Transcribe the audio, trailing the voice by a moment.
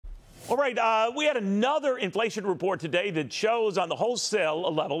All right, we had another inflation report today that shows on the wholesale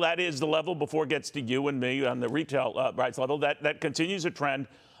level, that is the level before it gets to you and me on the retail price level, that continues a trend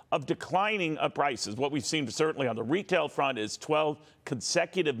of declining prices. What we've seen certainly on the retail front is 12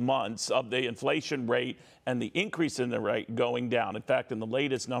 consecutive months of the inflation rate and the increase in the rate going down. In fact, in the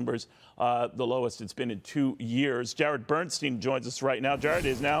latest numbers, the lowest it's been in 2 years. Jared Bernstein joins us right now. Jared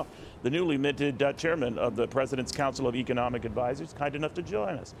is now the newly minted chairman of the President's Council of Economic Advisors, kind enough to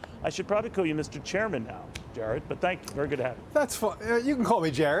join us. I should probably call you Mr. Chairman now, Jared, but thank you. Very good to have you. That's fine. You can call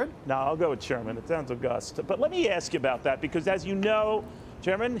me Jared. No, I'll go with Chairman. It sounds august. But let me ask you about that, because as you know,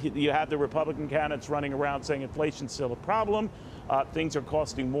 Chairman, you have the Republican candidates running around saying inflation's still a problem. Things are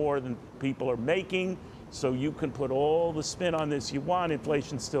costing more than people are making. So you can put all the spin on this you want.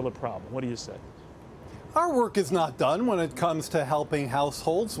 Inflation's still a problem. What do you say? Our work is not done when it comes to helping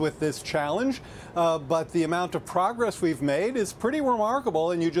households with this challenge, but the amount of progress we've made is pretty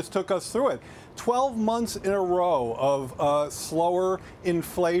remarkable, and you just took us through it. 12 months in a row of slower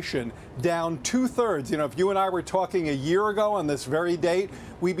inflation, down 2/3. You know, if you and I were talking a year ago on this very date,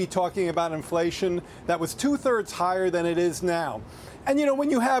 we'd be talking about inflation that was 2/3 higher than it is now. And, you know, when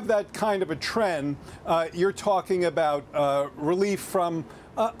you have that kind of a trend, you're talking about relief from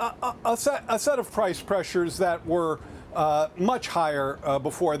a set of price pressures that were much higher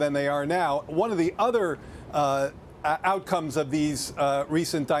before than they are now. One of the other outcomes of these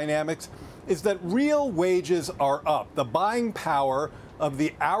recent dynamics is that real wages are up. The buying power of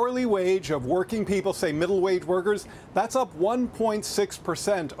the hourly wage of working people, say middle wage workers, that's up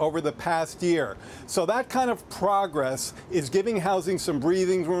 1.6% over the past year. So that kind of progress is giving housing some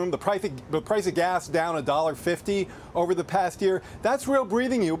breathing room. The price of gas down $1.50 over the past year. That's real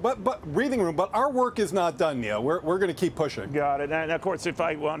breathing room. But our work is not done, Neil. We're going to keep pushing. Got it. And of course, if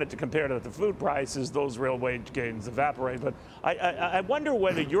I wanted to compare it to the food prices, those real wage gains evaporate. But I wonder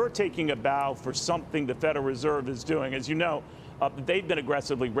whether you're taking a bow for something the Federal Reserve is doing. As you know, they've been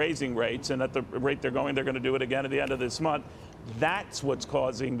aggressively raising rates, and at the rate they're going to do it again at the end of this month. That's what's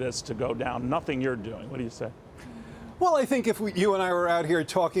causing this to go down. Nothing you're doing. What do you say? Well, I think if you and I were out here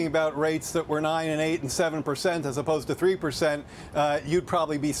talking about rates that were 9% and 8% and 7% as opposed to 3%, you'd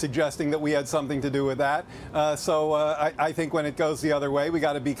probably be suggesting that we had something to do with that. So I think when it goes the other way, we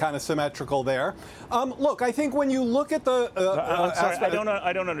got to be kind of symmetrical there. Look, I think when you look at the I'm sorry,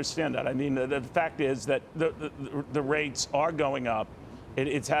 I don't understand that. I mean, the fact is that the rates are going up.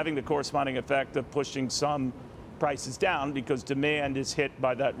 It's having the corresponding effect of pushing some prices down because demand is hit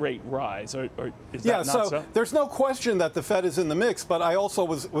by that rate rise, or is that not so? There's no question that the Fed is in the mix, but I also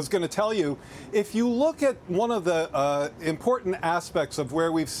was going to tell you, if you look at one of the important aspects of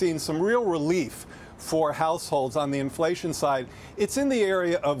where we've seen some real relief for households on the inflation side, it's in the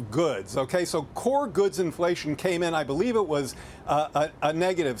area of goods. Okay, so core goods inflation came in, I believe it was a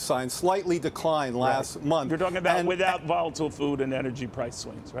negative sign, slightly declined last month. You're talking about without volatile food and energy price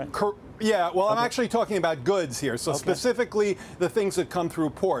swings, right? Yeah, well, I'm actually talking about goods here, so specifically the things that come through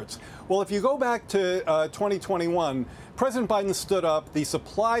ports. Well, if you go back to 2021, President Biden stood up the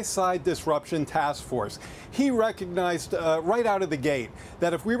Supply Side Disruption Task Force. He recognized right out of the gate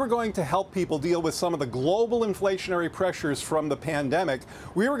that if we were going to help people deal with some of the global inflationary pressures from the pandemic,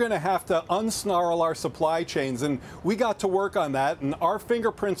 we were going to have to unsnarl our supply chains, and we got to work on that, and our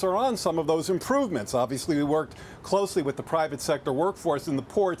fingerprints are on some of those improvements. Obviously, we worked closely with the private sector workforce in the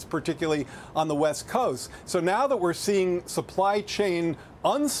ports, particularly on the West Coast. So now that we're seeing supply chain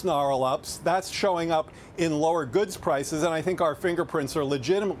unsnarl ups, that's showing up in lower goods prices, and I think our fingerprints are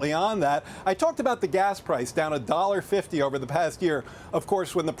legitimately on that. I talked about the gas price down $1.50 over the past year. Of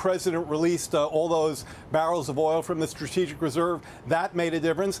course, when the president released all those barrels of oil from the Strategic Reserve, that made a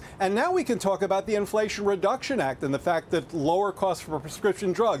difference. And now we can talk about the Inflation Reduction Act and the fact that lower costs for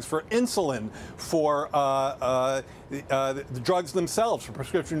prescription drugs, for insulin, for the drugs themselves, for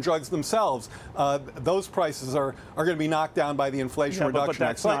prescription drugs themselves, those prices are going to be knocked down by the Inflation Reduction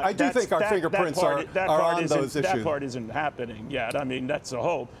Act. So I do think our fingerprints are on those issues. That part isn't happening yet. I mean, that's a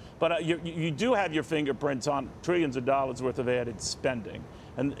hope. But you do have your fingerprints on trillions of dollars worth of added spending.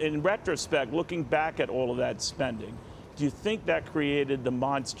 And in retrospect, looking back at all of that spending, do you think that created the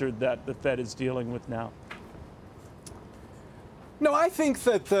monster that the Fed is dealing with now? No, I think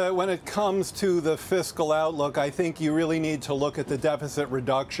that when it comes to the fiscal outlook, I think you really need to look at the deficit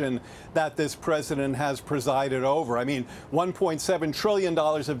reduction that this president has presided over. I mean, $1.7 trillion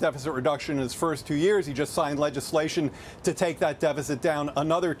of deficit reduction in his first 2 years. He just signed legislation to take that deficit down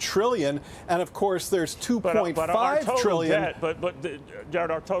another trillion. And of course, there's 2.5 trillion.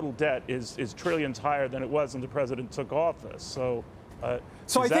 Jared, our total debt is trillions higher than it was when the president took office. So, I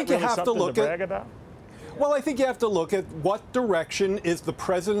think you have to look at. Well, I think you have to look at what direction is the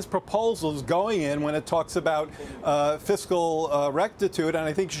president's proposals going in when it talks about fiscal rectitude, and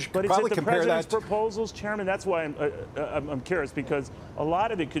I think you should probably compare that. But is it the president's proposals, Chairman? That's why I'm curious, because a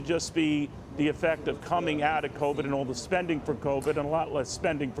lot of it could just be the effect of coming out of COVID and all the spending for COVID and a lot less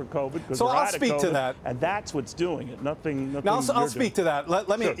spending for COVID. So I'll speak to that. And that's what's doing it. Nothing now, I'll speak to that.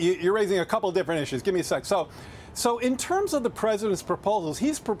 Let me. Sure. You're raising a couple different issues. Give me a sec. So in terms of the president's proposals,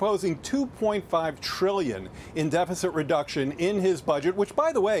 he's proposing $2.5 trillion in deficit reduction in his budget, which,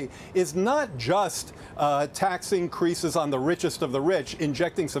 by the way, is not just tax increases on the richest of the rich,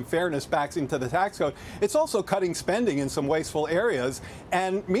 injecting some fairness back into the tax code. It's also cutting spending in some wasteful areas.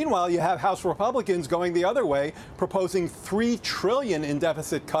 And meanwhile, you have House Republicans going the other way, proposing $3 trillion in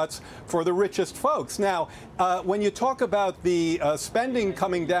deficit cuts for the richest folks. Now, when you talk about the spending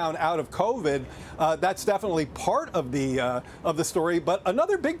coming down out of COVID, that's definitely part of the story. But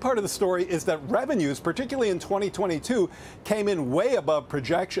another big part of the story is that revenues, particularly in 2022, came in way above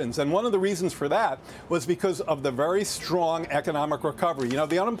projections. And one of the reasons for that was because of the very strong economic recovery. You know,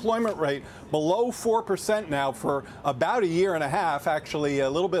 the unemployment rate below 4% now for about a year and a half, actually a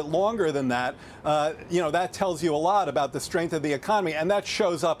little bit longer than that. You know, that tells you a lot about the strength of the economy, and that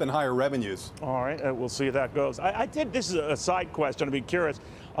shows up in higher revenues. All right, we'll see how that goes. This is a side question. I'd be curious.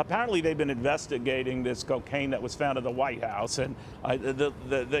 Apparently, they've been investigating this cocaine that was found at the White House, and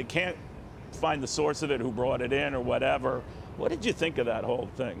they can't find the source of it, who brought it in or whatever. What did you think of that whole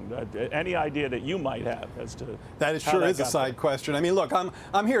thing? Any idea that you might have as to that? It sure is a side question. I mean, look,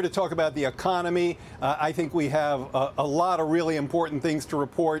 I'm here to talk about the economy. I think we have a lot of really important things to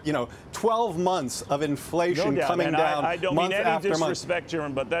report. You know, 12 months of inflation coming down. I don't month mean any after disrespect,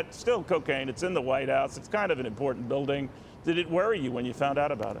 Chairman, but that's still cocaine. It's in the White House. It's kind of an important building. Did it worry you when you found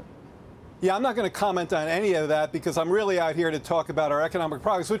out about it? Yeah, I'm not going to comment on any of that because I'm really out here to talk about our economic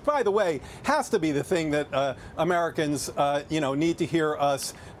progress, which, by the way, has to be the thing that Americans, need to hear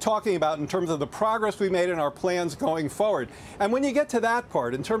us talking about in terms of the progress we made in our plans going forward. And when you get to that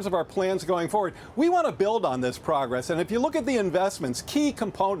part, in terms of our plans going forward, we want to build on this progress. And if you look at the investments, key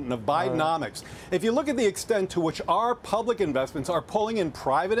component of Bidenomics, if you look at the extent to which our public investments are pulling in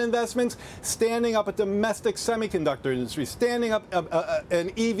private investments, standing up a domestic semiconductor industry, standing up an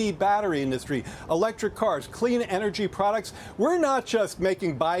EV battery industry, electric cars, clean energy products. We're not just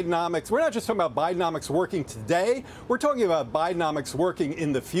making Bidenomics, we're not just talking about Bidenomics working today, we're talking about Bidenomics working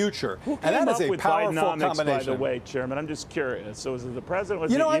in the future. And that is a powerful combination. By the way, Chairman, I'm just curious. So is it the president?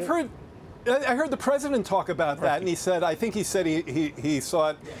 Was I heard the president talk about that, and he said, I think he said he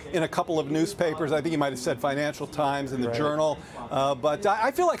saw it in a couple of newspapers. I think he might have said Financial Times and the Journal. But I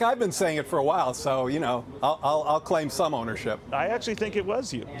feel like I've been saying it for a while, so, you know, I'll claim some ownership. I actually think it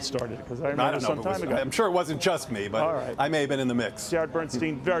was you who started it, because I remember some time ago. I'm sure it wasn't just me, but I may have been in the mix. Jared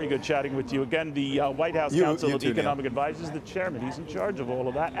Bernstein, very good chatting with you. Again, the White House Council of Economic Advisors, the chairman. He's in charge of all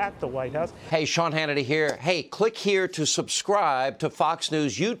of that at the White House. Hey, Sean Hannity here. Hey, click here to subscribe to Fox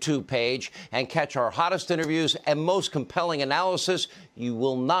News YouTube page and catch our hottest interviews and most compelling analysis. You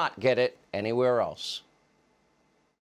will not get it anywhere else.